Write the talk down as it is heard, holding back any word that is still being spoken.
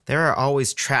There are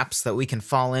always traps that we can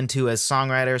fall into as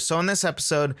songwriters. So in this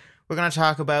episode, we're going to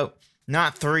talk about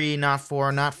not 3, not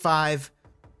 4, not 5,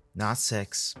 not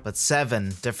 6, but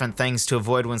 7 different things to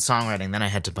avoid when songwriting. Then I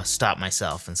had to stop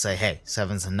myself and say, hey,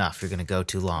 7's enough. You're going to go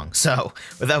too long. So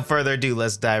without further ado,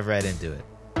 let's dive right into it.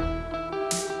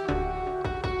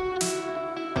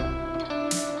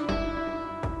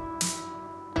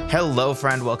 Hello,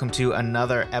 friend. Welcome to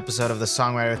another episode of the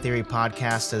Songwriter Theory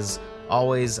podcast. As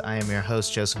always, I am your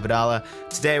host, Joseph Vidala.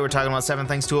 Today, we're talking about 7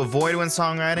 things to avoid when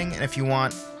songwriting. And if you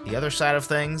want the other side of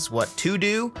things, what to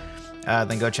do,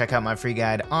 then go check out my free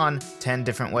guide on 10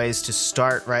 different ways to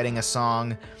start writing a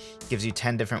song. It gives you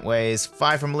 10 different ways,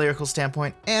 5 from a lyrical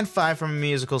standpoint and 5 from a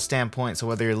musical standpoint. So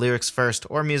whether you're lyrics first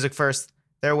or music first,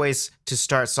 there are ways to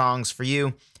start songs for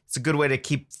you. It's a good way to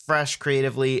keep fresh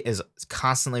creatively, is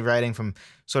constantly writing from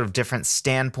sort of different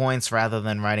standpoints rather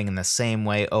than writing in the same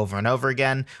way over and over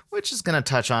again, which is going to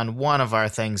touch on one of our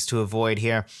things to avoid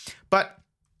here. But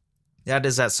that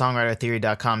is at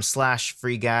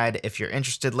songwritertheory.com/free guide. If you're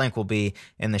interested, link will be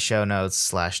in the show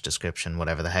notes / description,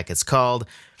 whatever the heck it's called.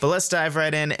 But let's dive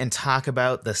right in and talk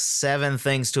about the 7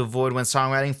 things to avoid when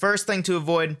songwriting. First thing to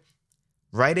avoid,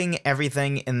 writing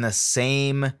everything in the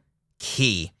same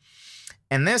key.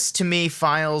 And this, to me,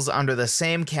 files under the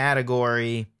same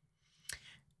category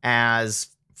as,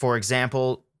 for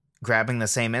example, grabbing the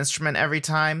same instrument every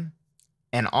time,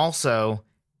 and also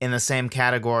in the same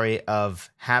category of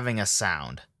having a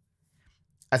sound.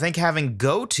 I think having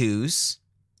go-tos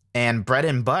and bread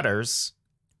and butters,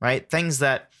 right? Things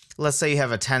that, let's say you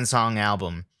have a 10-song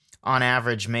album. On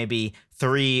average, maybe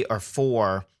 3 or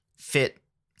 4 fit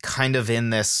kind of in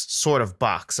this sort of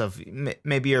box of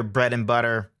maybe your bread and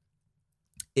butter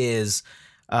is,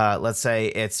 let's say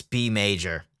it's B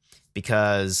major,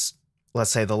 because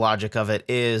let's say the logic of it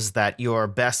is that your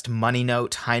best money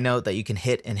note, high note that you can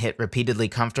hit and hit repeatedly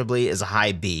comfortably is a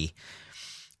high B.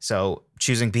 So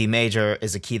choosing B major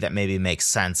is a key that maybe makes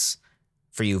sense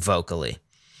for you vocally.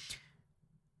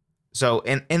 So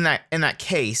in that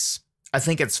case, I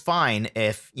think it's fine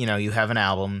if, you have an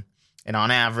album, and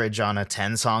on average on a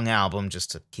 10-song album,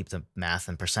 just to keep the math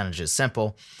and percentages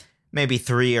simple, maybe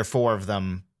 3 or 4 of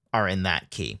them are in that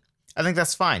key. I think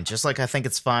that's fine. Just like I think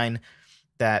it's fine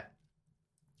that,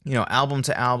 album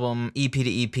to album, EP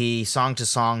to EP, song to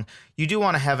song, you do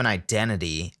want to have an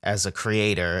identity as a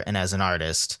creator and as an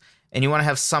artist, and you want to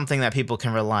have something that people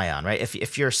can rely on, right?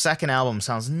 If your second album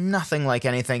sounds nothing like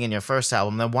anything in your first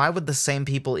album, then why would the same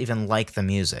people even like the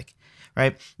music,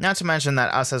 right? Not to mention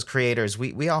that us as creators,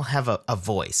 we all have a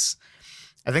voice.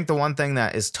 I think the one thing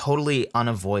that is totally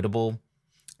unavoidable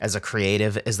as a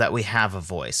creative is that we have a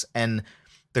voice. And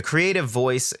the creative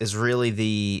voice is really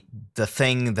the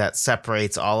thing that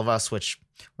separates all of us, which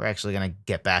we're actually going to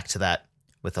get back to that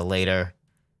with a later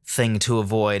thing to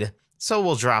avoid. So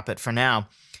we'll drop it for now,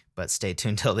 but stay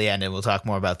tuned till the end and we'll talk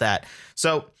more about that.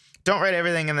 So don't write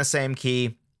everything in the same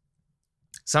key.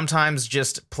 Sometimes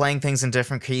just playing things in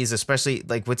different keys, especially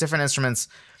like with different instruments,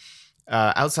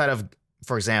 outside of,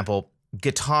 for example,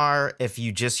 guitar, if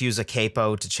you just use a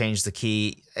capo to change the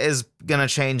key, is going to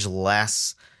change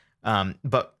less.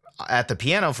 But at the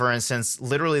piano, for instance,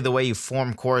 literally the way you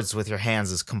form chords with your hands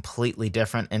is completely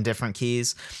different in different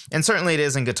keys. And certainly it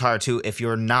is in guitar too, if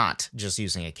you're not just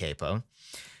using a capo.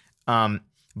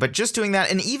 But just doing that,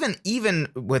 and even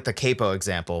with the capo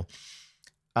example,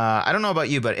 I don't know about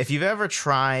you, but if you've ever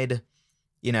tried,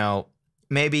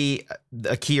 maybe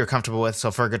a key you're comfortable with.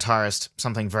 So for a guitarist,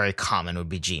 something very common would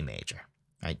be G major,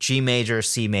 right? G major,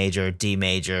 C major, D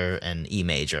major, and E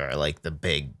major are like the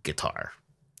big guitar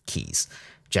keys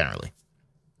generally.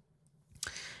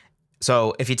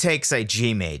 So if you take, say,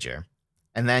 G major,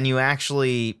 and then you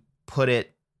actually put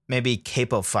it maybe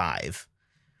capo 5,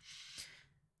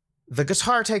 the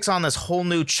guitar takes on this whole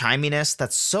new chiminess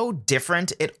that's so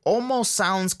different, it almost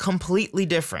sounds completely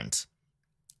different,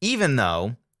 even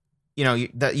though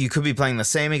that you could be playing the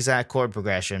same exact chord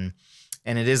progression,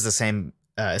 and it is the same.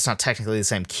 It's not technically the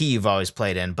same key you've always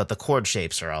played in, but the chord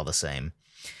shapes are all the same.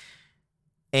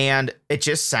 And it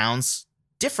just sounds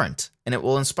different, and it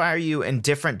will inspire you in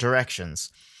different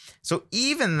directions. So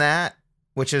even that,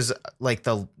 which is like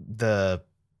the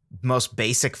most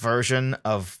basic version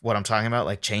of what I'm talking about,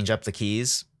 like change up the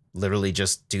keys, literally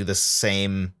just do the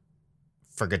same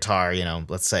for guitar,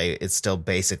 let's say it's still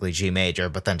basically G major,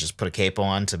 but then just put a capo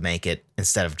on to make it,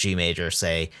 instead of G major,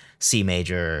 say C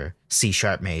major or C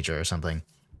sharp major or something.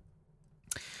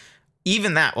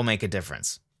 Even that will make a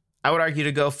difference. I would argue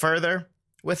to go further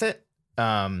with it,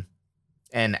 and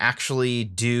actually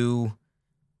do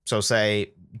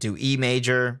E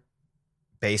major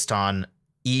based on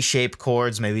E-shaped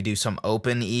chords, maybe do some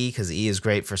open E, because E is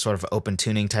great for sort of open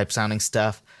tuning type sounding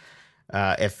stuff.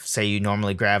 If, say, you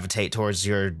normally gravitate towards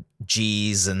your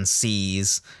G's and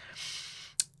C's.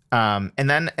 And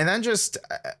then just,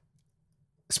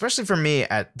 especially for me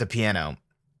at the piano,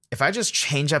 if I just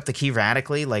change up the key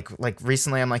radically, like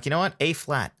recently I'm like, you know what, A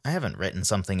flat. I haven't written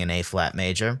something in A flat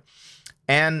major.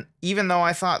 And even though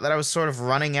I thought that I was sort of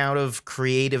running out of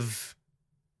creative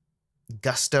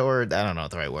gusto, or I don't know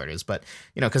what the right word is, but,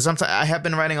 you know, because sometimes I have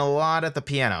been writing a lot at the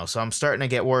piano, so I'm starting to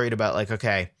get worried about, like,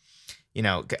 okay, you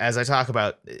know, as I talk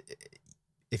about,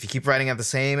 if you keep writing at the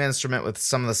same instrument with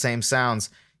some of the same sounds,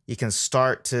 you can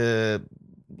start to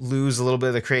lose a little bit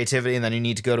of the creativity, and then you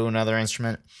need to go to another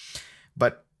instrument.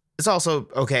 But it's also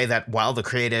okay that while the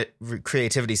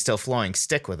creativity is still flowing,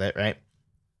 stick with it, right?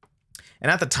 And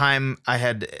at the time, I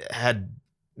had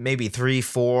maybe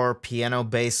 3-4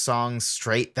 piano-based songs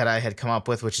straight that I had come up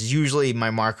with, which is usually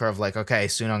my marker of, like, okay,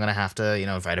 soon I'm going to have to, you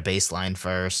know, write a bass line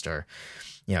first, or,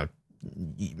 you know,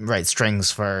 write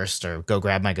strings first, or go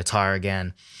grab my guitar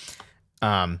again.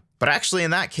 But actually,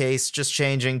 in that case, just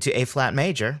changing to A flat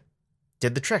major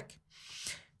did the trick.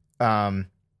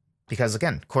 Because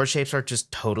again, chord shapes are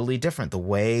just totally different. The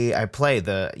way I play,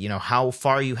 you know, how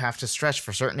far you have to stretch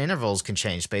for certain intervals can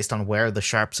change based on where the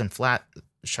sharps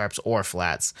or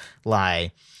flats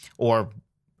lie, or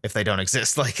if they don't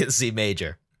exist, like in C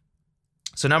major.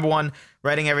 So number one,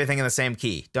 writing everything in the same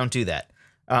key. Don't do that.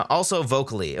 Also,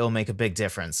 vocally, it will make a big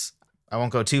difference. I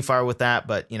won't go too far with that,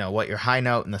 but, you know, what your high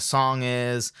note in the song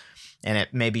is, and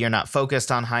maybe you're not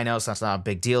focused on high notes, that's not a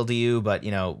big deal to you, but,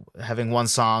 you know, having one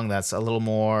song that's a little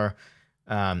more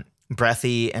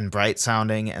breathy and bright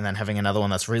sounding, and then having another one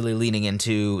that's really leaning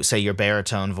into, say, your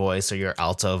baritone voice or your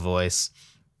alto voice,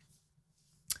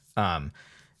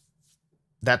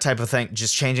 that type of thing,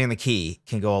 just changing the key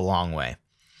can go a long way.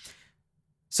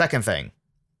 Second thing,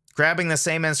 grabbing the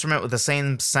same instrument with the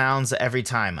same sounds every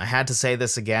time. I had to say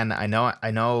this again. I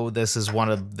know this is one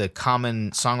of the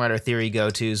common songwriter theory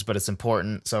go-tos, but it's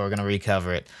important, so we're going to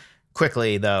recover it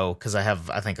quickly, though, because I have,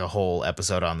 I think, a whole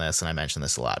episode on this, and I mention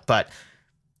this a lot. But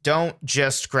don't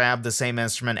just grab the same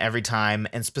instrument every time,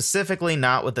 and specifically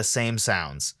not with the same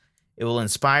sounds. It will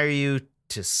inspire you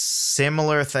to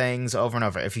similar things over and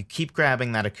over. If you keep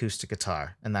grabbing that acoustic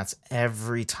guitar, and that's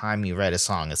every time you write a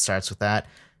song, it starts with that,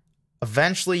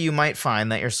 eventually you might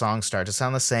find that your songs start to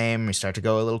sound the same, you start to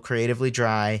go a little creatively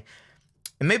dry,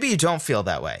 and maybe you don't feel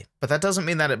that way, but that doesn't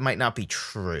mean that it might not be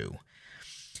true.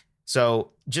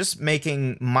 So just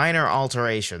making minor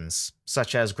alterations,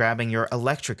 such as grabbing your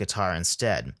electric guitar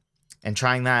instead, and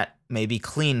trying that maybe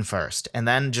clean first, and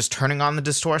then just turning on the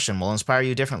distortion will inspire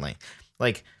you differently.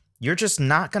 Like, you're just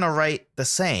not going to write the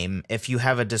same if you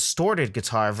have a distorted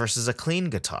guitar versus a clean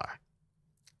guitar.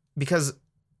 Because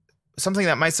something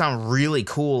that might sound really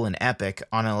cool and epic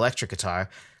on an electric guitar,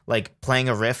 like playing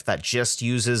a riff that just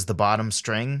uses the bottom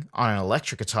string on an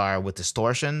electric guitar with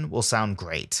distortion, will sound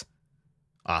great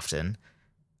often.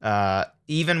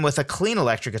 Even with a clean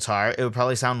electric guitar, it would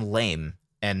probably sound lame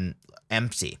and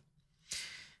empty.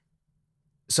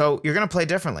 So you're going to play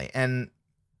differently. And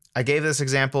I gave this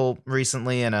example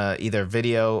recently in a either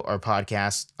video or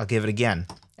podcast. I'll give it again.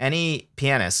 Any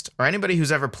pianist or anybody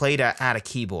who's ever played at a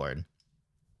keyboard,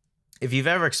 if you've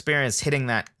ever experienced hitting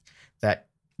that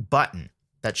button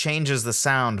that changes the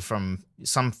sound from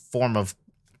some form of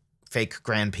fake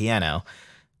grand piano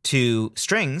to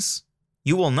strings,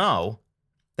 you will know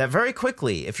that very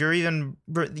quickly, if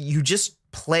you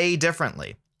just play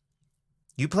differently.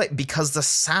 You play because the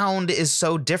sound is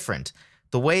so different.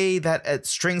 The way that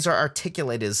strings are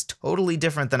articulated is totally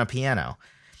different than a piano.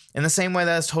 In the same way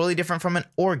that it's totally different from an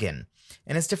organ.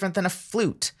 And it's different than a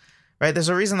flute, right? There's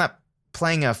a reason that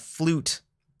playing a flute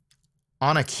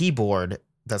on a keyboard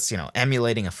that's, you know,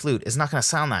 emulating a flute is not going to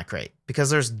sound that great, because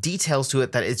there's details to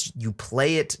it that you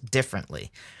play it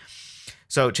differently.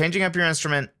 So changing up your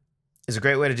instrument is a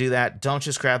great way to do that. Don't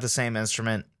just grab the same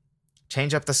instrument.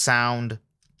 Change up the sound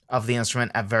of the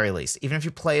instrument at very least. Even if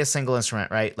you play a single instrument,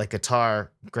 right? Like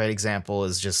guitar, great example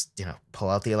is just, you know, pull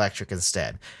out the electric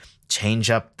instead. Change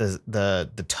up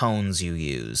the tones you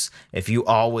use. If you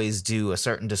always do a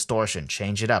certain distortion,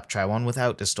 change it up. Try one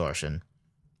without distortion.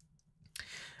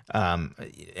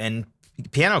 And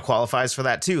piano qualifies for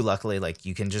that too, luckily. Like,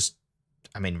 you can just,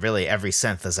 I mean, really every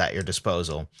synth is at your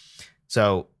disposal.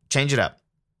 So change it up.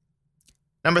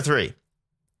 Number 3,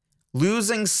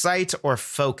 losing sight or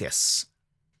focus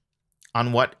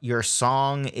on what your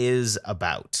song is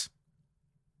about.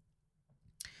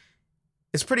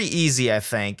 It's pretty easy, I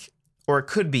think, or it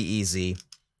could be easy,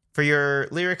 for your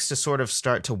lyrics to sort of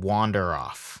start to wander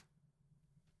off.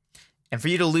 and for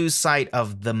you to lose sight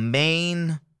of the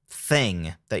main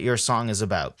thing that your song is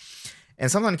about.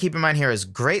 And something to keep in mind here is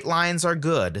great lines are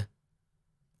good,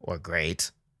 or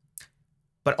great,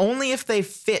 but only if they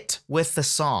fit with the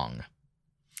song.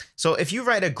 So if you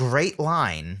write a great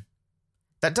line,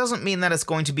 that doesn't mean that it's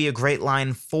going to be a great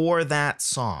line for that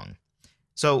song.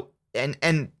 So,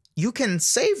 and you can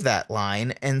save that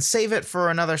line and save it for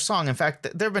another song. In fact,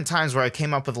 there have been times where I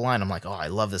came up with a line, I'm like, oh, I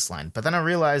love this line. But then I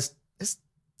realized this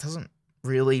doesn't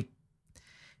really,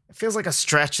 it feels like a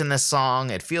stretch in this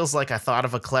song. It feels like I thought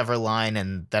of a clever line,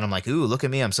 and then I'm like, ooh, look at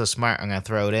me, I'm so smart, I'm going to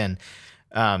throw it in.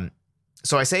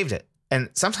 So I saved it. And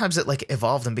sometimes it like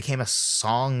evolved and became a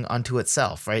song unto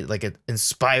itself, right? Like it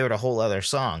inspired a whole other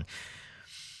song.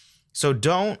 So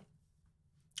don't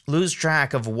lose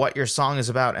track of what your song is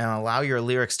about and allow your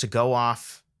lyrics to go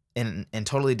off in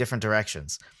totally different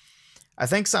directions. I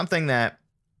think something that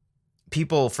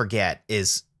people forget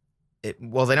is,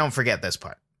 well, they don't forget this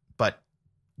part, but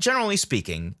generally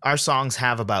speaking, our songs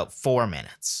have about 4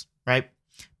 minutes, right?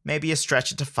 Maybe you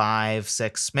stretch it to 5,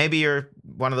 6. Maybe you're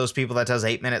one of those people that does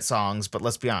 8-minute songs, but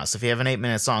let's be honest, if you have an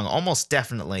 8-minute song, almost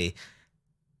definitely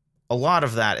a lot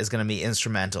of that is going to be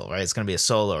instrumental, right? It's going to be a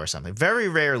solo or something. Very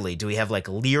rarely do we have like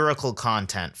lyrical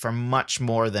content for much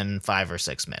more than 5 or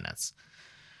 6 minutes.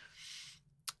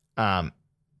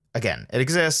 Again, it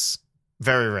exists.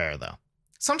 Very rare though.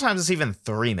 Sometimes it's even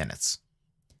 3 minutes.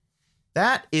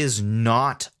 That is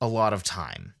not a lot of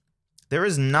time. There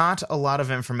is not a lot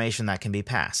of information that can be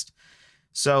passed.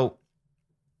 So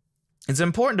it's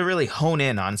important to really hone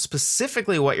in on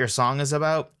specifically what your song is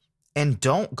about and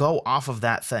don't go off of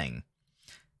that thing.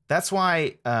 That's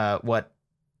why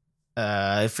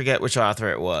I forget which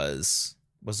author it was.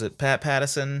 Was it Pat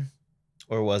Pattison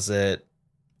or was it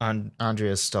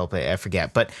Andreas Stolpe? I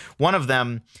forget. But one of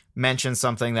them mentioned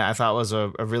something that I thought was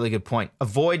a really good point.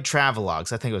 Avoid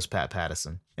travelogues. I think it was Pat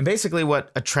Pattison. And basically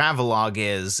what a travelogue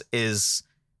is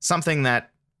something that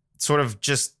sort of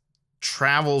just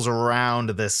travels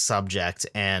around this subject,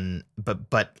 and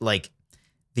but like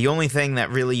the only thing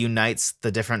that really unites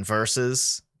the different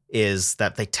verses is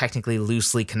that they technically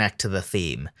loosely connect to the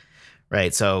theme,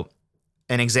 right? So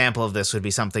an example of this would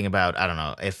be something about, I don't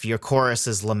know, if your chorus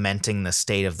is lamenting the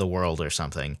state of the world or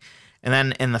something, and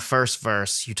then in the first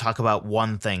verse, you talk about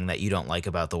one thing that you don't like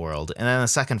about the world. And then in the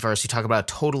second verse, you talk about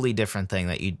a totally different thing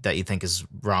that you think is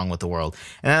wrong with the world.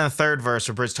 And then the third verse,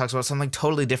 where Bridge talks about something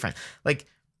totally different. Like,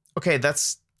 okay,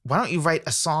 why don't you write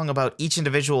a song about each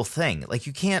individual thing? Like,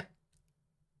 you can't,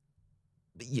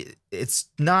 it's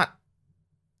not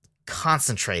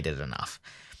concentrated enough.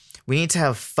 We need to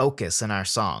have focus in our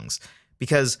songs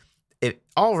because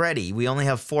already we only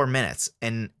have 4 minutes.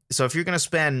 And so if you're going to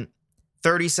spend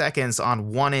 30 seconds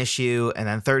on one issue and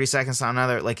then 30 seconds on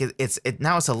another, like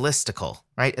now it's a listicle,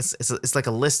 right? It's like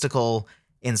a listicle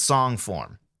in song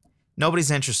form.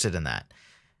 Nobody's interested in that.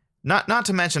 Not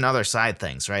to mention other side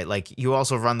things, right? Like you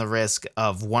also run the risk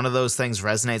of one of those things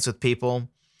resonates with people,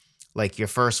 like your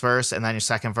first verse, and then your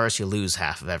second verse, you lose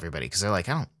half of everybody because they're like,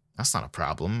 that's not a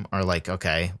problem. Or like,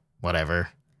 okay, whatever.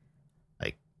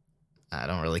 Like, I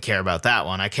don't really care about that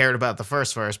one. I cared about the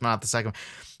first verse, but not the second.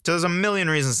 So there's a million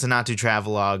reasons to not do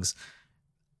travelogues,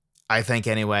 I think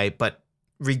anyway. But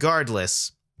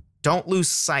regardless, don't lose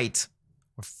sight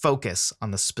or focus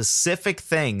on the specific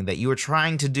thing that you are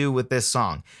trying to do with this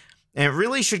song. And it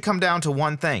really should come down to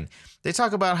one thing. They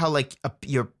talk about how like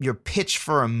your pitch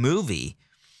for a movie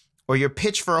or your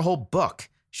pitch for a whole book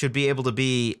should be able to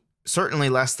be certainly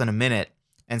less than a minute.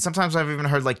 And sometimes I've even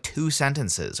heard like 2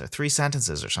 sentences or 3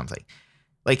 sentences or something.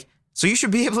 Like, so you should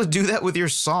be able to do that with your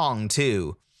song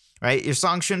too, right? Your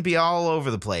song shouldn't be all over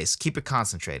the place. Keep it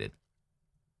concentrated.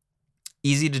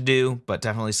 Easy to do, but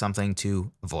definitely something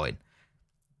to avoid.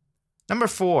 Number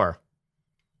 4,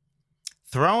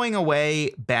 throwing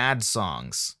away bad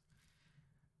songs.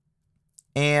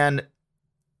 And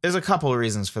there's a couple of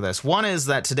reasons for this. One is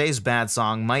that today's bad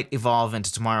song might evolve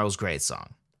into tomorrow's great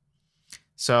song.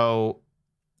 So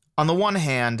on the one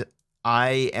hand,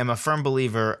 I am a firm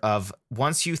believer of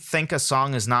once you think a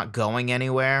song is not going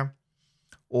anywhere,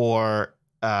 or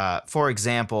for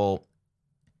example,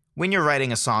 when you're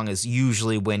writing a song is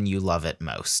usually when you love it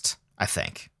most, I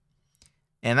think.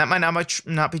 And that might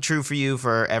not be true for you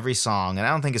for every song, and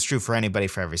I don't think it's true for anybody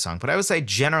for every song, but I would say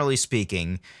generally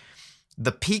speaking,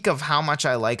 the peak of how much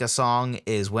I like a song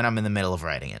is when I'm in the middle of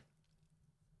writing it.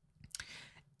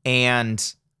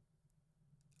 And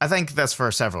I think that's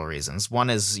for several reasons.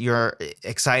 One is you're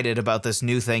excited about this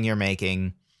new thing you're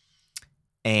making,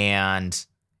 and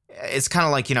it's kind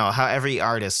of like, you know, how every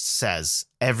artist says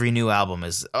every new album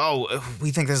is, oh,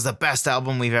 we think this is the best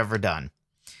album we've ever done,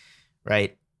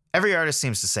 right? Every artist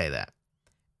seems to say that.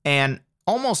 And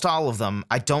almost all of them,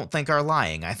 I don't think are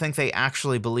lying. I think they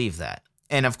actually believe that.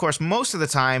 And of course, most of the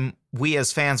time, we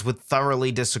as fans would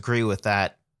thoroughly disagree with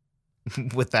that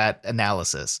with that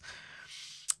analysis.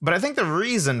 But I think the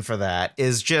reason for that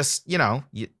is just,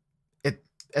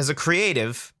 as a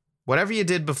creative, whatever you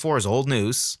did before is old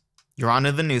news. You're on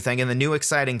to the new thing, and the new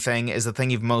exciting thing is the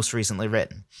thing you've most recently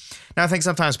written. Now, I think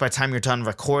sometimes by the time you're done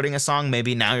recording a song,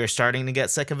 maybe now you're starting to get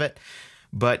sick of it.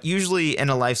 But usually in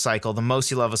a life cycle, the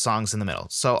most you love a song's in the middle.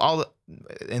 So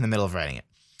in the middle of writing it.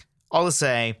 All to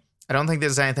say, I don't think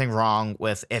there's anything wrong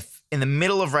with if in the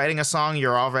middle of writing a song,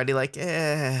 you're already like,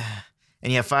 and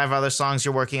you have 5 other songs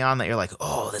you're working on that you're like,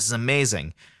 oh, this is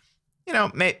amazing.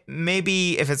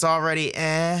 Maybe if it's already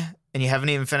and you haven't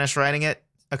even finished writing it,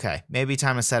 okay, maybe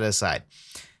time to set it aside.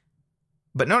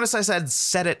 But notice I said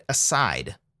set it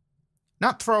aside,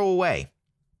 not throw away.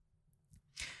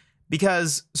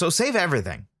 So save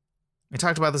everything. We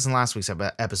talked about this in last week's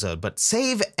episode, but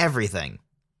save everything.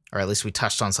 Or at least we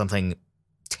touched on something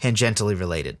tangentially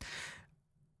related.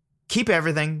 Keep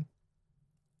everything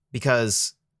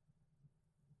because,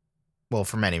 well,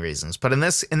 for many reasons. But in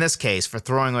this case, for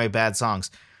throwing away bad songs,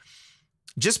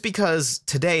 just because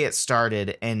today it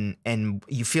started and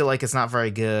you feel like it's not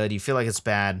very good, you feel like it's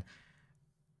bad,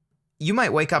 you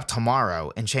might wake up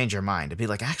tomorrow and change your mind and be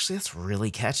like, actually, that's really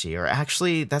catchy, or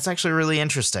actually, that's actually really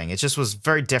interesting. It just was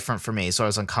very different for me, so I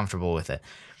was uncomfortable with it.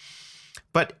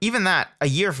 But even that, a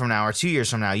year from now or 2 years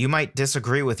from now, you might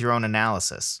disagree with your own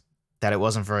analysis that it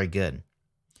wasn't very good,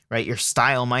 right? Your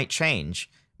style might change.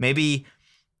 Maybe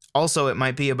also it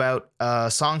might be about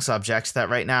a song subject that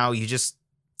right now you just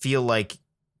feel like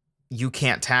you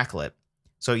can't tackle it.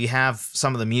 So you have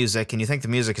some of the music and you think the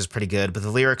music is pretty good, but the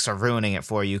lyrics are ruining it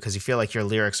for you because you feel like your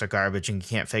lyrics are garbage and you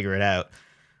can't figure it out.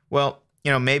 Well,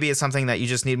 maybe it's something that you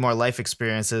just need more life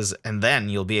experiences and then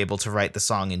you'll be able to write the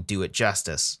song and do it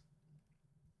justice.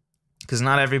 Because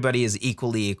not everybody is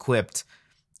equally equipped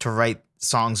to write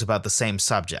songs about the same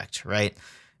subject, right?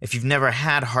 If you've never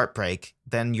had heartbreak,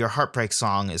 then your heartbreak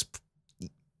song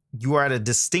you are at a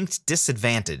distinct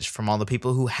disadvantage from all the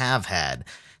people who have had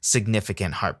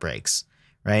significant heartbreaks.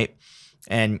 Right.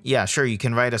 And yeah, sure, you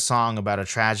can write a song about a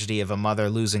tragedy of a mother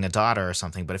losing a daughter or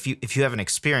something. But if you haven't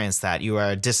experienced that, you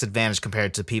are disadvantaged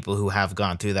compared to people who have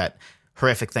gone through that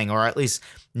horrific thing, or at least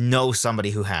know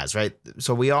somebody who has. Right.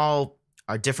 So we all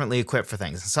are differently equipped for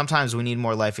things. Sometimes we need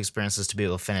more life experiences to be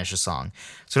able to finish a song.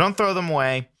 So don't throw them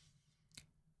away.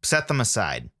 Set them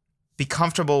aside. Be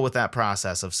comfortable with that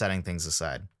process of setting things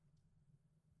aside.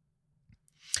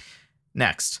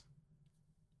 Next.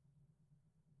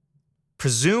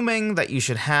 Presuming that you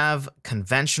should have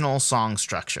conventional song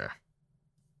structure.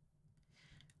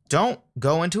 Don't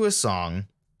go into a song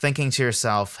thinking to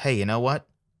yourself, hey, you know what?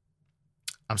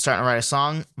 I'm starting to write a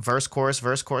song, verse, chorus,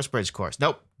 bridge, chorus.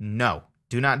 Nope. No,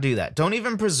 do not do that. Don't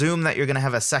even presume that you're going to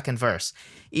have a second verse,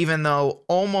 even though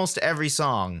almost every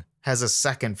song has a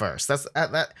second verse. That's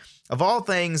that of all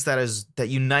things that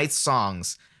unites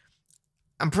songs.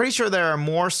 I'm pretty sure there are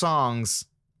more songs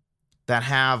that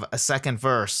have a second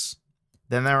verse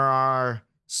than there are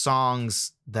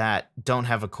songs that don't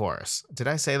have a chorus. Did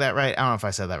I say that right? I don't know if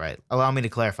I said that right. Allow me to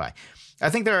clarify. I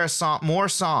think there are more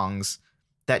songs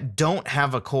that don't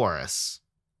have a chorus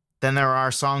than there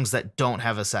are songs that don't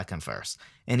have a second verse.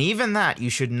 And even that you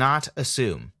should not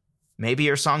assume. Maybe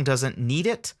your song doesn't need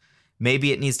it.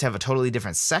 Maybe it needs to have a totally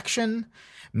different section.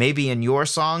 Maybe in your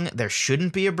song, there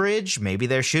shouldn't be a bridge. Maybe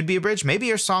there should be a bridge. Maybe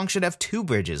your song should have 2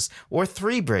 bridges or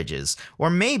 3 bridges. Or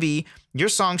maybe your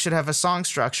song should have a song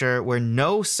structure where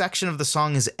no section of the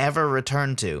song is ever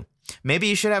returned to. Maybe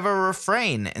you should have a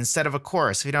refrain instead of a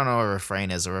chorus. If you don't know what a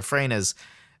refrain is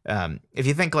if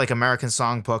you think like American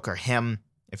Songbook or Hymn,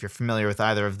 if you're familiar with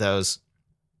either of those,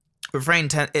 refrain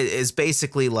is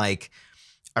basically like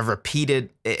a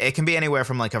repeated, it can be anywhere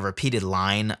from like a repeated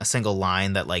line, a single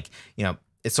line that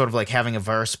it's sort of like having a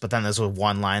verse, but then there's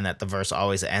one line that the verse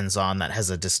always ends on that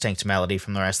has a distinct melody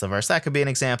from the rest of the verse. That could be an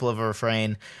example of a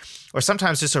refrain. Or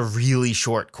sometimes just a really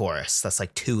short chorus that's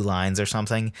like 2 lines or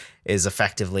something is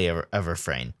effectively a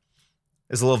refrain.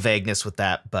 There's a little vagueness with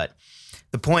that, but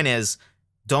the point is,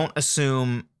 don't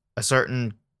assume a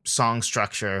certain song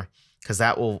structure because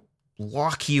that will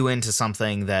lock you into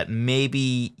something that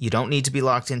maybe you don't need to be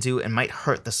locked into and might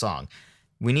hurt the song.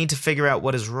 We need to figure out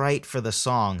what is right for the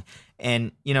song.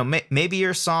 And, maybe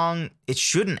your song, it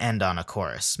shouldn't end on a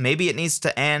chorus. Maybe it needs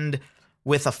to end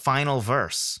with a final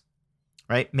verse,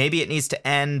 right? Maybe it needs to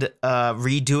end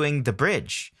redoing the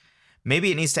bridge.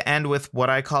 Maybe it needs to end with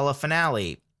what I call a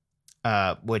finale,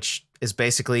 which is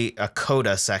basically a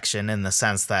coda section in the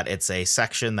sense that it's a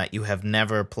section that you have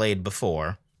never played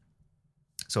before.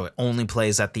 So it only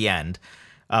plays at the end.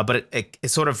 But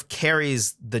it sort of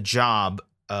carries the job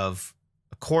of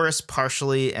a chorus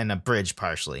partially and a bridge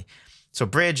partially. So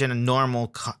bridge in a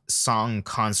normal song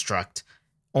construct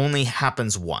only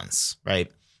happens once, right?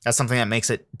 That's something that makes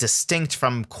it distinct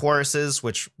from choruses,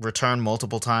 which return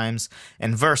multiple times,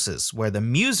 and verses, where the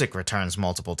music returns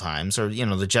multiple times, or,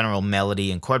 the general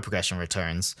melody and chord progression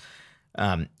returns,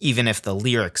 even if the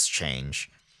lyrics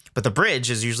change. But the bridge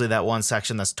is usually that one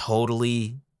section that's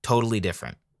totally, totally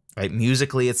different, right?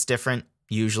 Musically, it's different.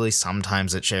 Usually,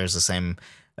 sometimes it shares the same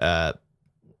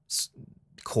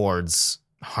chords,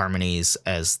 harmonies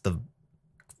as the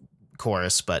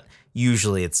chorus, but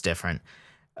usually it's different.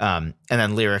 And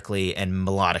then lyrically and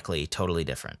melodically, totally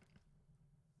different.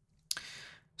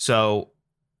 So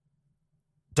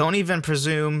don't even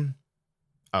presume.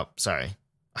 Oh, sorry.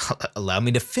 Allow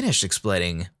me to finish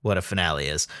explaining what a finale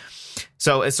is.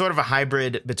 So it's sort of a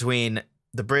hybrid between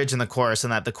the bridge and the chorus,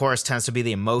 in that the chorus tends to be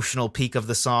the emotional peak of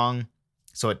the song.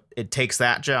 So it takes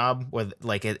that job where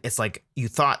it's like you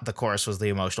thought the chorus was the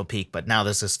emotional peak, but now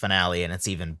this is finale and it's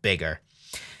even bigger.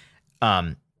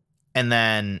 And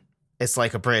then it's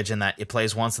like a bridge in that it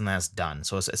plays once and then it's done.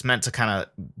 So it's meant to kind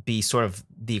of be sort of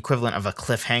the equivalent of a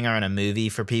cliffhanger in a movie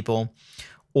for people,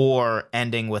 or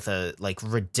ending with a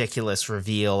ridiculous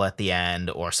reveal at the end,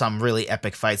 or some really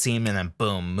epic fight scene, and then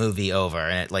boom, movie over,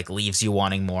 and it leaves you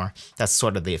wanting more. That's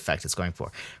sort of the effect it's going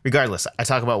for. Regardless, I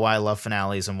talk about why I love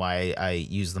finales and why I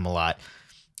use them a lot.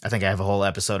 I think I have a whole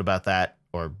episode about that,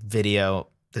 or video.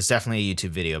 There's definitely a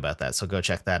YouTube video about that, so go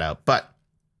check that out. But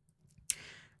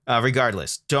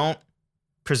regardless, don't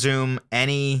presume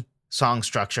any song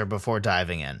structure before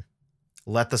diving in.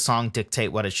 Let the song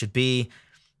dictate what it should be.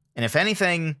 And if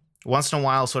anything, once in a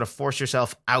while, sort of force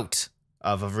yourself out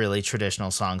of a really traditional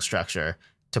song structure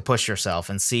to push yourself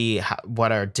and see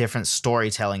what are different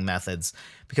storytelling methods.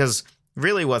 Because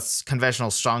really what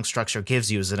conventional song structure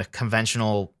gives you is a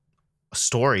conventional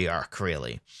story arc,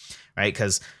 really, right?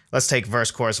 Because let's take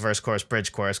verse, chorus,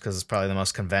 bridge, chorus, because it's probably the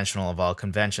most conventional of all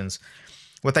conventions.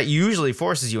 What that usually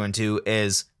forces you into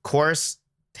is chorus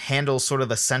handles sort of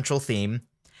the central theme,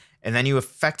 and then you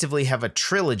effectively have a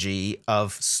trilogy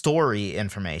of story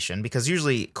information, because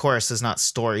usually chorus is not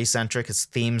story-centric, it's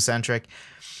theme-centric.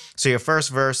 So your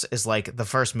first verse is like the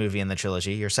first movie in the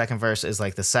trilogy, your second verse is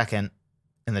like the second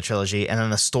in the trilogy, and then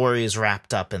the story is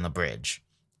wrapped up in the bridge,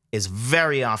 is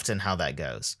very often how that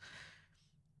goes.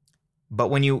 But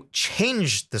when you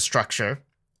change the structure,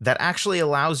 that actually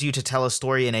allows you to tell a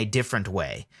story in a different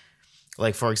way.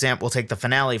 Like, for example, we'll take the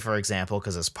finale, for example,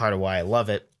 because it's part of why I love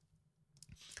it.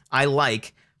 I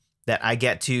like that I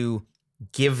get to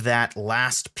give that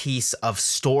last piece of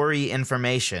story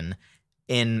information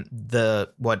in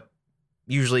what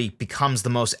usually becomes the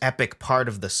most epic part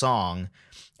of the song,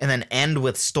 and then end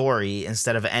with story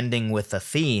instead of ending with a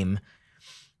theme.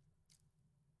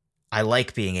 I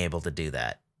like being able to do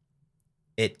that.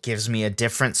 It gives me a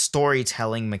different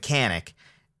storytelling mechanic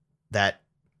that,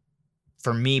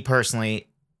 for me personally,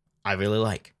 I really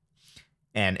like.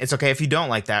 And it's okay if you don't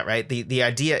like that, right? The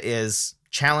idea is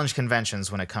challenge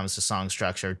conventions when it comes to song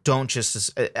structure. Don't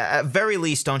just, at very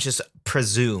least, don't just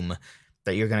presume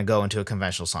that you're going to go into a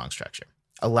conventional song structure.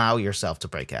 Allow yourself to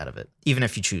break out of it, even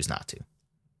if you choose not to.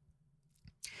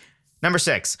 Number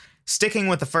 6, sticking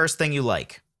with the first thing you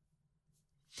like.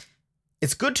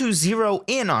 It's good to zero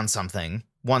in on something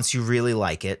once you really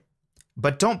like it,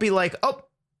 but don't be like, oh,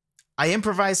 I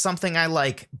improvised something I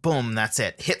like, boom, that's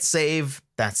it. Hit save,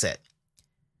 that's it.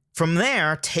 From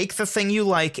there, take the thing you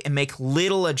like and make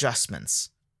little adjustments,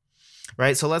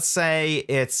 right? So let's say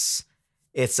it's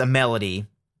a melody,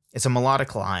 it's a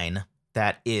melodic line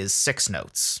that is 6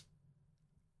 notes.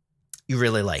 You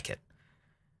really like it.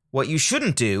 What you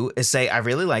shouldn't do is say, I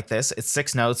really like this, it's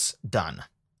 6 notes, done.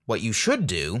 What you should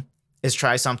do is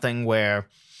try something where,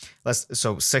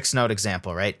 so 6-note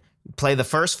example, right? Play the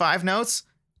first 5 notes,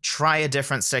 try a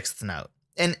different 6th note.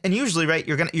 And usually, right,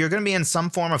 you're gonna be in some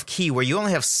form of key where you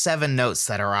only have 7 notes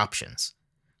that are options.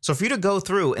 So for you to go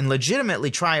through and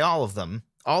legitimately try all of them,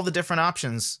 all the different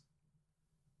options,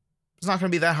 it's not gonna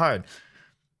be that hard.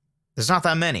 There's not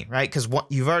that many, right? Because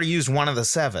you've already used one of the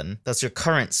 7. That's your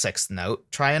current 6th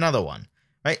note. Try another one,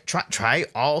 right? Try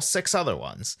all 6 other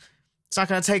ones. It's not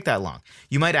going to take that long.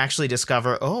 You might actually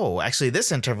discover, oh, actually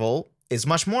this interval is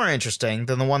much more interesting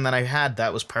than the one that I had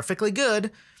that was perfectly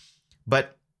good,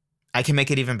 but I can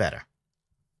make it even better,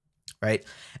 right?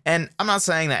 And I'm not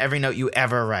saying that every note you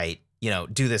ever write,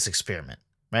 do this experiment,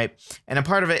 right? And a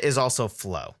part of it is also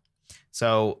flow.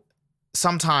 So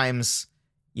sometimes,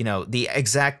 the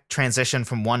exact transition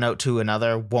from one note to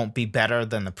another won't be better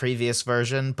than the previous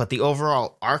version, but the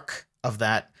overall arc of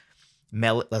that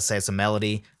let's say it's a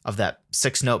melody of that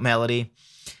 6-note melody,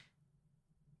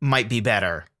 might be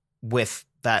better with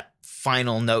that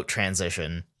final note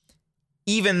transition,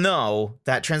 even though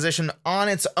that transition on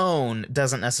its own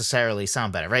doesn't necessarily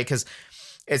sound better, right? Because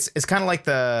it's kind of like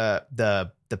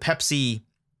the Pepsi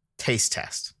taste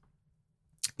test.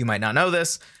 You might not know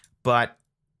this, but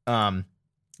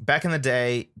back in the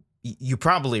day, you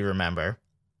probably remember,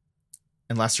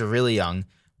 unless you're really young,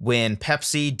 when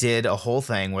Pepsi did a whole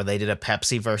thing where they did a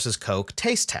Pepsi versus Coke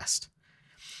taste test.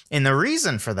 And the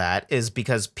reason for that is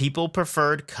because people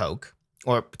preferred Coke,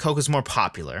 or Coke was more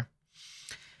popular,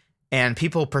 and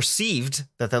people perceived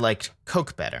that they liked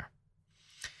Coke better.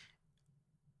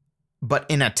 But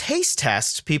in a taste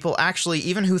test, people actually,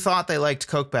 even who thought they liked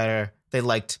Coke better, they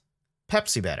liked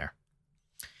Pepsi better.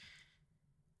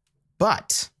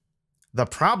 But the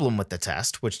problem with the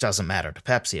test, which doesn't matter to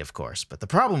Pepsi, of course, but the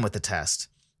problem with the test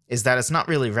is that it's not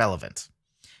really relevant,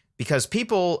 because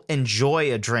people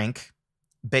enjoy a drink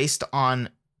based on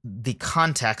the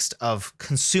context of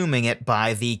consuming it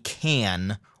by the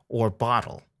can or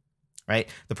bottle, right?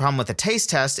 The problem with the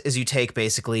taste test is you take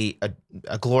basically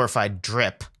a glorified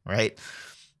drip, right?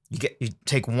 You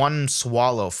take one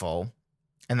swallow full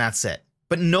and that's it.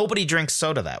 But nobody drinks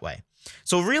soda that way.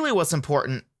 So really what's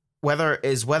important whether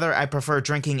I prefer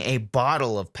drinking a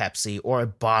bottle of Pepsi or a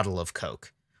bottle of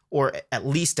Coke, or at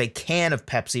least a can of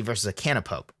Pepsi versus a can of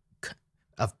Coke.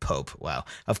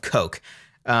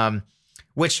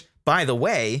 Which, by the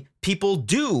way, people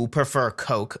do prefer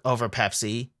Coke over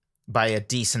Pepsi by a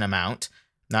decent amount.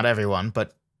 Not everyone,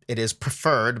 but it is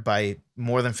preferred by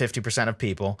more than 50% of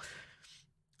people.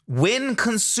 When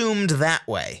consumed that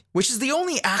way, which is the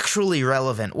only actually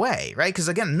relevant way, right? Because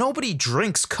again, nobody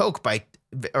drinks Coke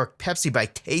or Pepsi by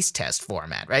taste test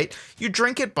format, right? You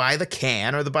drink it by the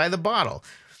can or by the bottle.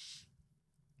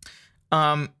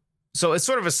 So it's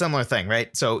sort of a similar thing,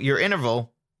 right? So your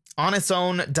interval on its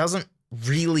own doesn't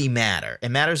really matter. It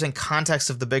matters in context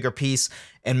of the bigger piece,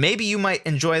 and maybe you might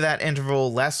enjoy that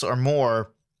interval less or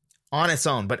more on its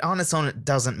own, but on its own, it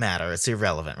doesn't matter. It's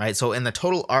irrelevant, right? So in the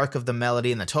total arc of the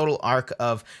melody, in the total arc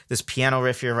of this piano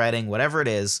riff you're writing, whatever it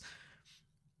is,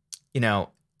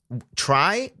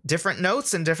 try different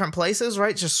notes in different places,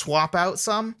 right? Just swap out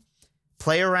some,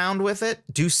 play around with it,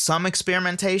 do some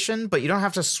experimentation, but you don't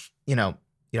have to, you don't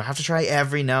have to try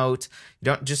every note. You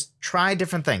don't just try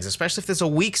different things, especially if there's a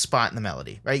weak spot in the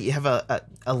melody, right? You have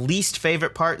a least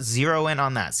favorite part, zero in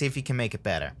on that. See if you can make it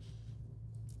better.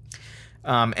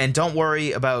 And don't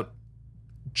worry about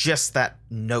just that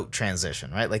note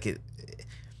transition, right? Like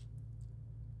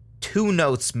two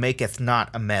notes maketh not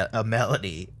a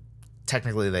melody.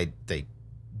 Technically, they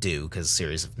do, because a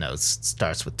series of notes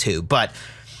starts with two. But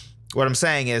what I'm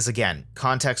saying is, again,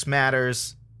 context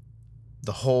matters.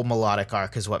 The whole melodic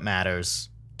arc is what matters.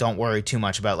 Don't worry too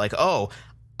much about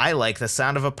I like the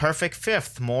sound of a perfect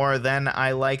fifth more than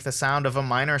I like the sound of a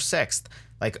minor sixth.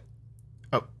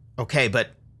 Okay,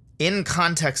 but in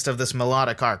context of this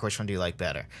melodic arc, which one do you like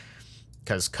better?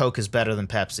 Because Coke is better than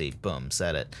Pepsi. Boom,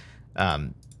 said it.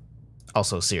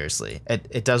 Also, seriously,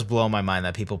 it does blow my mind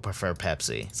that people prefer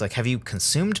Pepsi. It's like, have you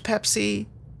consumed Pepsi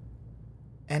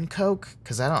and Coke?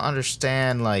 Because I don't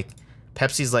understand,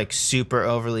 Pepsi's super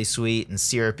overly sweet and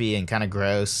syrupy and kind of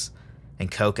gross, and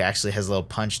Coke actually has a little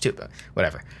punch to it. But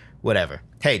whatever.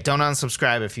 Hey, don't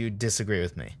unsubscribe if you disagree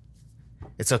with me.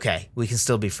 It's okay. We can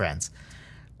still be friends.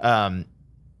 But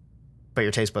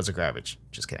your taste buds are garbage.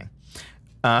 Just kidding.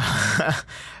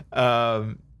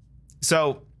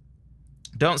 So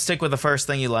don't stick with the first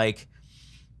thing you like.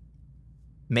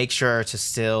 Make sure to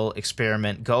still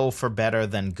experiment. Go for better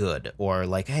than good, or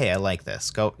hey, I like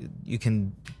this. You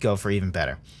can go for even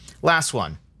better. Last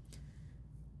one.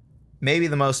 Maybe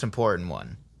the most important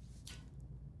one.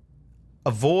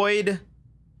 Avoid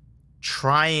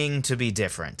trying to be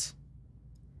different.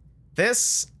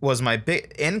 This was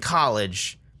in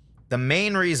college, the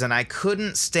main reason I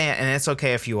couldn't stand, and it's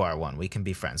okay if you are one, we can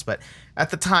be friends, but at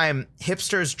the time,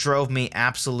 hipsters drove me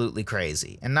absolutely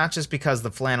crazy. And not just because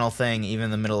the flannel thing, even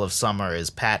in the middle of summer, is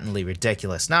patently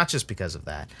ridiculous, not just because of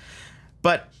that,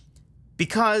 but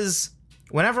because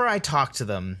whenever I talk to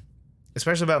them,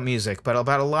 especially about music, but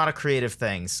about a lot of creative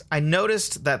things, I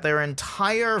noticed that their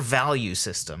entire value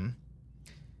system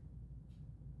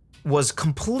was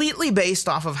completely based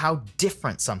off of how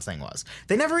different something was.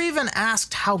 They never even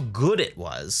asked how good it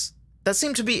was. That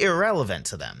seemed to be irrelevant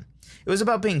to them. It was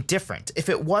about being different. If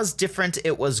it was different,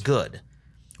 it was good.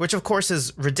 Which, of course,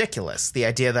 is ridiculous. The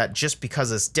idea that just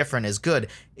because it's different is good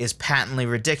is patently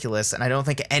ridiculous, and I don't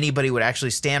think anybody would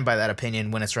actually stand by that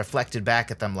opinion when it's reflected back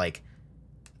at them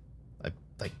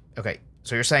okay,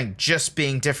 So you're saying just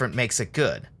being different makes it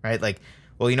good, right? Like,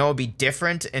 well, you know what would be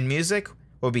different in music?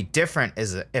 What would be different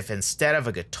is if instead of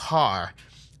a guitar,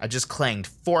 I just clanged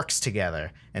forks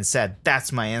together and said,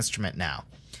 that's my instrument now.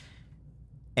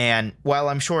 And while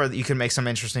I'm sure that you can make some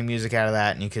interesting music out of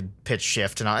that and you could pitch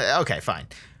shift and all, okay, fine.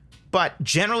 But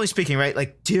generally speaking, right,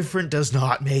 like different does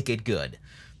not make it good.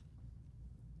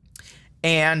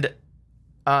 And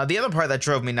the other part that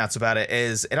drove me nuts about it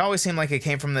is it always seemed like it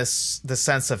came from this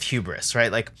sense of hubris,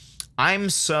 right? Like, I'm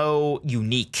so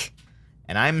unique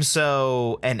and I'm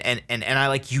so and I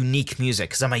like unique music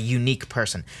because I'm a unique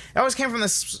person. It always came from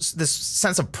this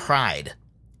sense of pride.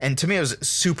 And to me, it was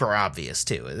super obvious,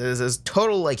 too. There's this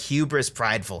total, like, hubris,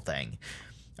 prideful thing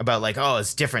about, like, oh,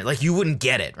 it's different. Like, you wouldn't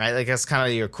get it, right? Like, that's kind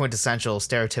of your quintessential,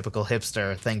 stereotypical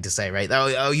hipster thing to say, right?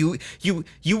 Oh, you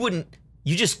wouldn't,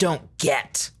 you just don't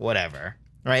get whatever,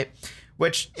 right?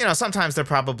 Which, you know, sometimes they're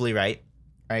probably right?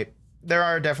 There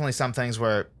are definitely some things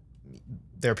where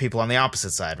there are people on the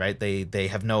opposite side, right? They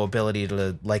have no ability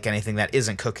to like anything that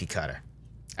isn't cookie cutter.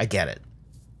 I get it.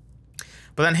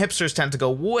 But then hipsters tend to go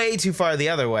way too far the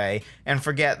other way and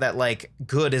forget that, like,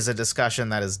 good is a discussion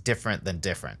that is different than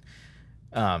different.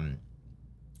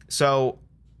 So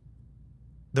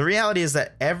the reality is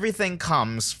that everything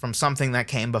comes from something that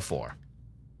came before.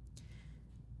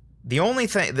 The only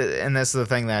thing, and this is the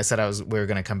thing that I said we were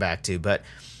going to come back to, but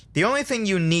the only thing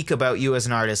unique about you as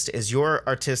an artist is your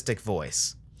artistic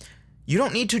voice. You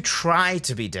don't need to try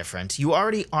to be different. You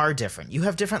already are different. You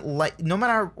have different, no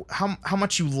matter how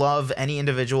much you love any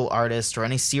individual artist or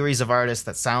any series of artists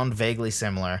that sound vaguely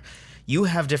similar, you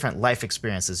have different life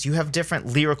experiences. You have different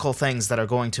lyrical things that are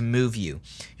going to move you.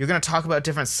 You're going to talk about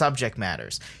different subject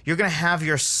matters. You're going to have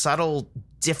your subtle,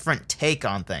 different take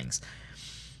on things.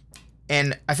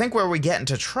 And I think where we get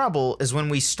into trouble is when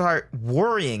we start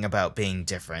worrying about being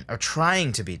different or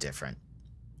trying to be different.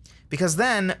 Because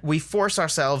then we force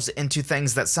ourselves into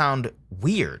things that sound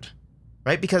weird,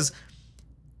 right? Because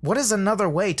what is another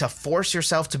way to force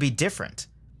yourself to be different?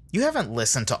 You haven't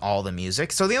listened to all the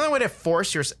music. So the only way to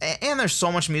force and there's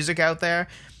so much music out there,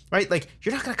 right? Like,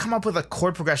 you're not going to come up with a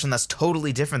chord progression that's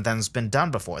totally different than has been done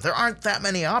before. There aren't that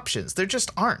many options. There just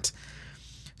aren't.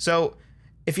 So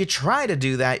if you try to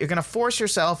do that, you're going to force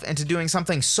yourself into doing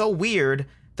something so weird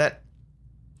that,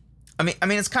 I mean,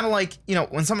 it's kind of like, you know,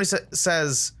 when somebody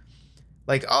says,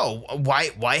 like, oh,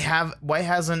 why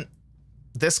hasn't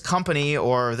this company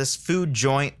or this food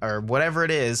joint or whatever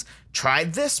it is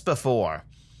tried this before?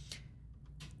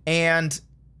 And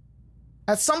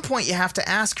at some point you have to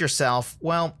ask yourself,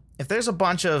 well, if there's a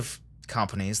bunch of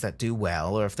companies that do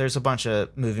well, or if there's a bunch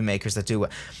of movie makers that do well,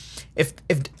 if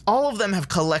all of them have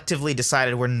collectively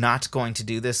decided we're not going to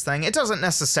do this thing, it doesn't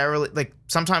necessarily, like,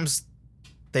 sometimes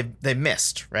they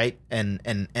missed, right? And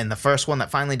the first one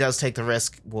that finally does take the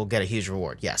risk will get a huge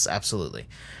reward. Yes, absolutely.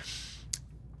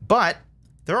 But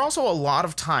there are also a lot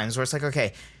of times where it's like,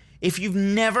 okay, if you've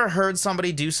never heard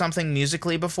somebody do something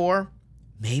musically before,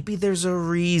 maybe there's a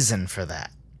reason for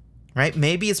that, right?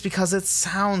 Maybe it's because it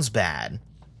sounds bad.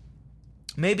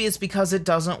 Maybe it's because it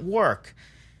doesn't work.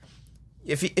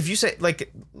 If you say,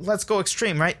 like, let's go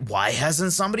extreme, right? Why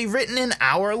hasn't somebody written an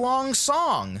hour-long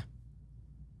song?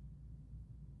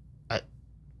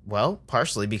 Well,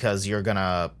 partially because you're going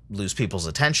to lose people's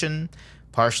attention,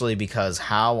 partially because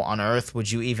how on earth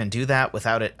would you even do that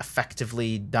without it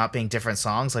effectively not being different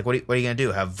songs? Like, what are you going to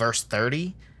do? Have verse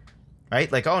 30?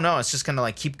 Right? Like, oh no, it's just going to,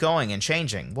 like, keep going and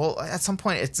changing. Well, at some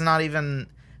point, it's not even...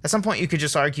 At some point, you could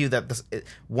just argue that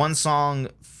one song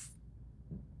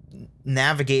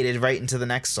navigated right into the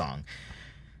next song.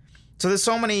 So there's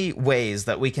so many ways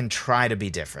that we can try to be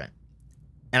different.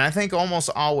 And I think almost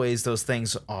always those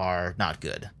things are not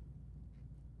good.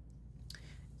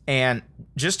 And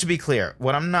just to be clear,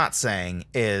 what I'm not saying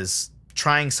is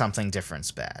trying something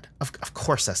different's bad. Of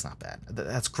course that's not bad.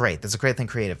 That's great. That's a great thing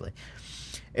creatively.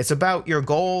 It's about your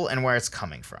goal and where it's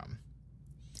coming from.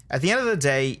 At the end of the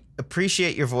day,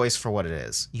 appreciate your voice for what it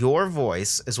is. Your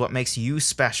voice is what makes you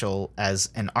special as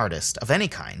an artist of any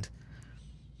kind.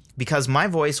 Because my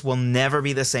voice will never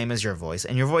be the same as your voice,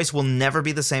 and your voice will never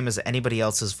be the same as anybody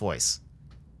else's voice.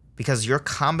 Because your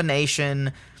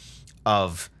combination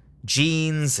of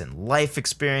genes and life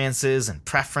experiences and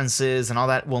preferences and all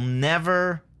that will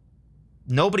never...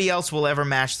 Nobody else will ever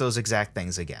match those exact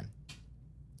things again.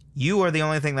 You are the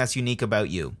only thing that's unique about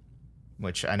you.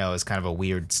 Which I know is kind of a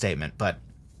weird statement, but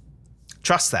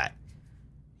trust that.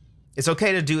 It's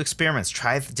okay to do experiments,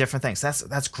 try different things.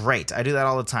 That's great. I do that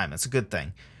all the time. It's a good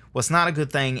thing. What's not a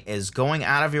good thing is going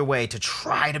out of your way to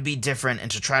try to be different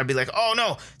and to try to be like, oh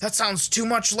no, that sounds too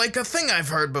much like a thing I've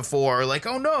heard before. Or like,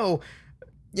 oh no.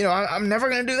 I'm never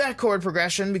going to do that chord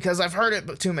progression because I've heard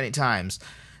it too many times.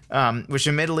 Which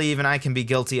admittedly, even I can be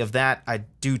guilty of that. I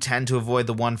do tend to avoid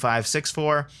the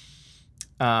 1-5-6-4,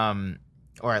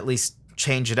 or at least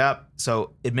change it up.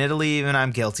 So admittedly, even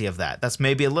I'm guilty of that. That's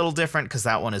maybe a little different because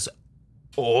that one is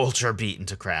ultra beaten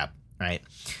to crap, right?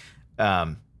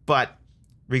 But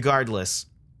regardless,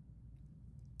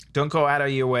 don't go out of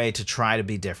your way to try to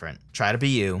be different. Try to be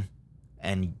you,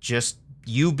 and just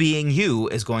you being you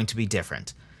is going to be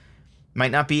different.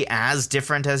 Might not be as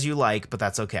different as you like, but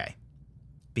that's okay.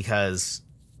 Because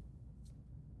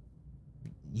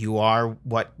you are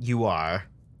what you are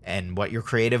and what your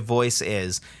creative voice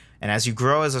is. And as you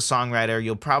grow as a songwriter,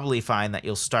 you'll probably find that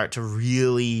you'll start to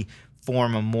really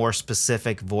form a more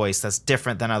specific voice that's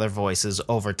different than other voices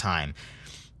over time.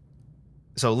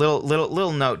 So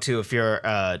little note too, if you're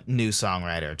a new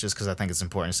songwriter, just because I think it's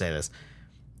important to say this,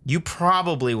 you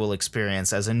probably will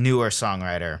experience as a newer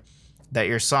songwriter that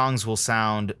your songs will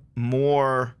sound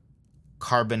more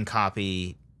carbon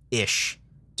copy-ish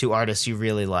to artists you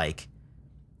really like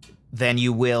than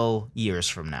you will years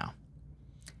from now.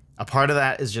 A part of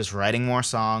that is just writing more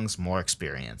songs, more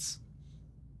experience.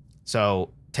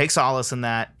 So take solace in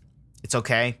that. It's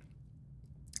okay.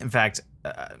 In fact,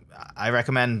 I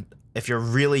recommend, if you're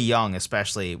really young,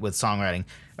 especially with songwriting,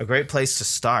 a great place to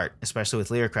start, especially with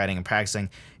lyric writing and practicing,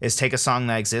 is take a song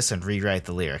that exists and rewrite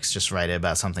the lyrics. Just write it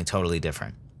about something totally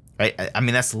different. Right? I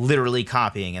mean, that's literally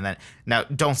copying. And then, now,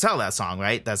 don't sell that song,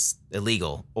 right? That's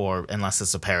illegal. Or unless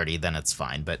it's a parody, then it's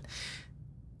fine. But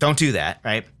don't do that,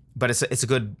 right? But it's a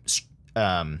good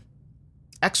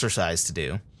exercise to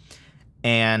do.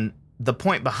 And the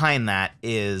point behind that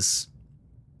is,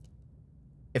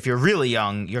 if you're really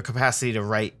young, your capacity to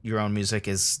write your own music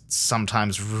is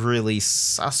sometimes really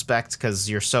suspect because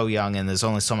you're so young and there's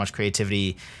only so much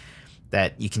creativity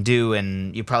that you can do,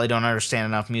 and you probably don't understand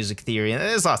enough music theory. And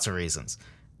there's lots of reasons.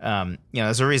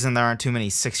 There's a reason there aren't too many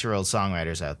 6-year-old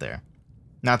songwriters out there.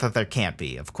 Not that there can't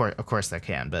be. Of course there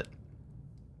can, but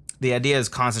the idea is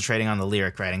concentrating on the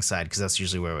lyric writing side because that's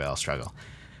usually where we all struggle.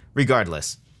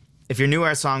 Regardless, if you're new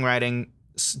at songwriting,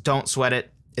 don't sweat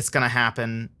it. It's going to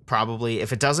happen, probably.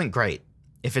 If it doesn't, great.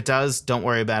 If it does, don't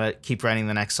worry about it. Keep writing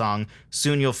the next song.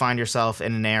 Soon you'll find yourself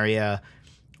in an area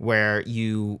where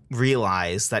you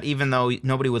realize that even though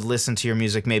nobody would listen to your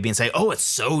music maybe and say, oh, it's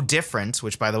so different,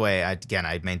 which, by the way,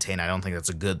 I maintain I don't think that's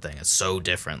a good thing. It's so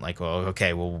different. Like, well,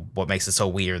 okay, well, what makes it so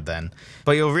weird then?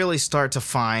 But you'll really start to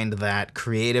find that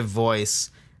creative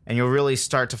voice, and you'll really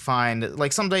start to find,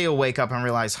 like, someday you'll wake up and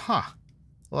realize, the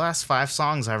last 5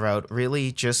 songs I wrote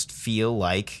really just feel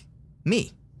like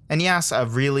me. And yes, a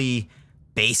really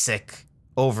basic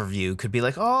overview could be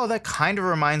like, oh, that kind of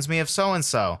reminds me of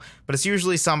so-and-so. But it's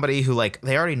usually somebody who, like,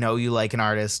 they already know you like an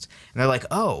artist, and they're like,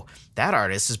 oh, that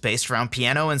artist is based around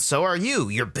piano, and so are you.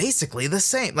 You're basically the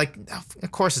same. Like,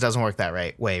 of course it doesn't work that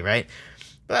way, right?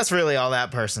 But that's really all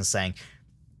that person's saying.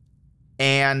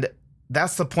 And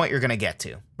that's the point you're going to get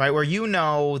to, right? Where you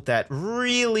know that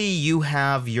really you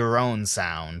have your own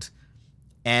sound.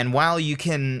 And while you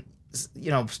can,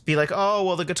 be like, oh,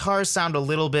 well, the guitars sound a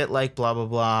little bit like blah, blah,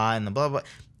 blah, and the blah, blah.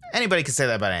 Anybody can say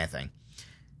that about anything.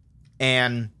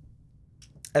 And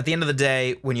at the end of the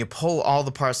day, when you pull all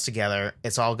the parts together,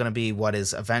 it's all going to be what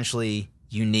is eventually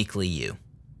uniquely you.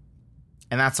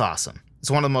 And that's awesome. It's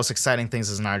one of the most exciting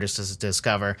things as an artist to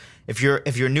discover. If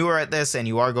you're newer at this and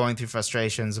you are going through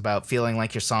frustrations about feeling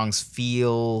like your songs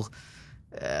feel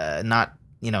not,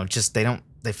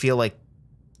 they feel like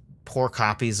poor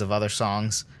copies of other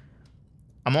songs,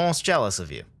 I'm almost jealous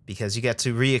of you because you get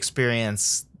to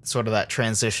re-experience sort of that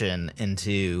transition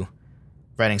into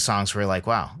writing songs where you're like,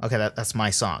 wow, okay, that's my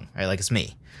song, right? Like, it's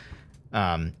me.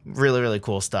 Really, really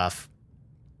cool stuff.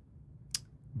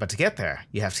 But to get there,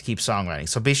 you have to keep songwriting.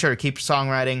 So be sure to keep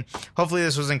songwriting. Hopefully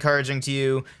this was encouraging to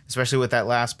you, especially with that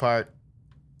last part,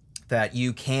 that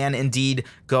you can indeed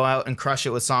go out and crush it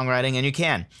with songwriting, and you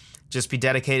can. Just be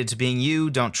dedicated to being you.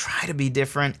 Don't try to be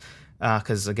different,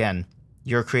 because, again,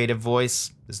 your creative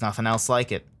voice, there's nothing else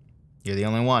like it. You're the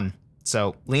only one.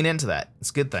 So lean into that. It's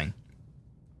a good thing.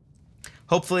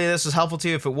 Hopefully this was helpful to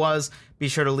you. If it was, be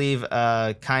sure to leave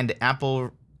a kind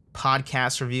Apple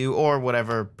podcast review or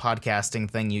whatever podcasting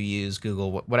thing you use,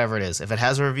 Google, whatever it is. If it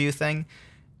has a review thing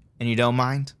and you don't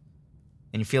mind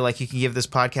and you feel like you can give this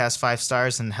podcast 5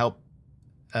 stars and help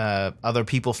other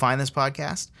people find this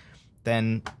podcast,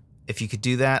 then if you could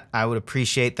do that, I would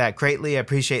appreciate that greatly. I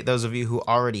appreciate those of you who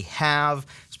already have,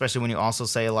 especially when you also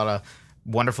say a lot of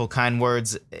wonderful, kind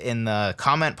words in the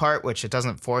comment part, which it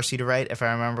doesn't force you to write, if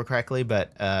I remember correctly,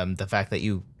 but the fact that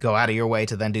you go out of your way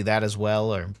to then do that as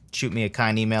well, or shoot me a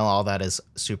kind email, all that is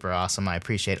super awesome. I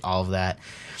appreciate all of that.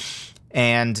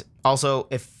 And also,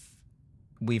 if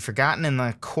we've forgotten in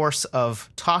the course of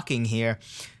talking here,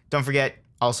 don't forget,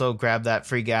 also grab that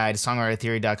free guide,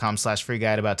 songwritertheory.com/free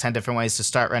guide, about 10 different ways to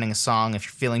start writing a song. If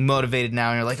you're feeling motivated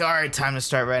now and you're like, all right, time to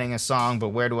start writing a song, but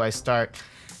where do I start?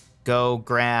 Go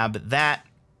grab that.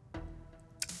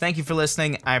 Thank you for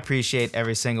listening. I appreciate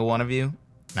every single one of you.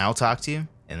 And I'll talk to you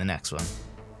in the next one.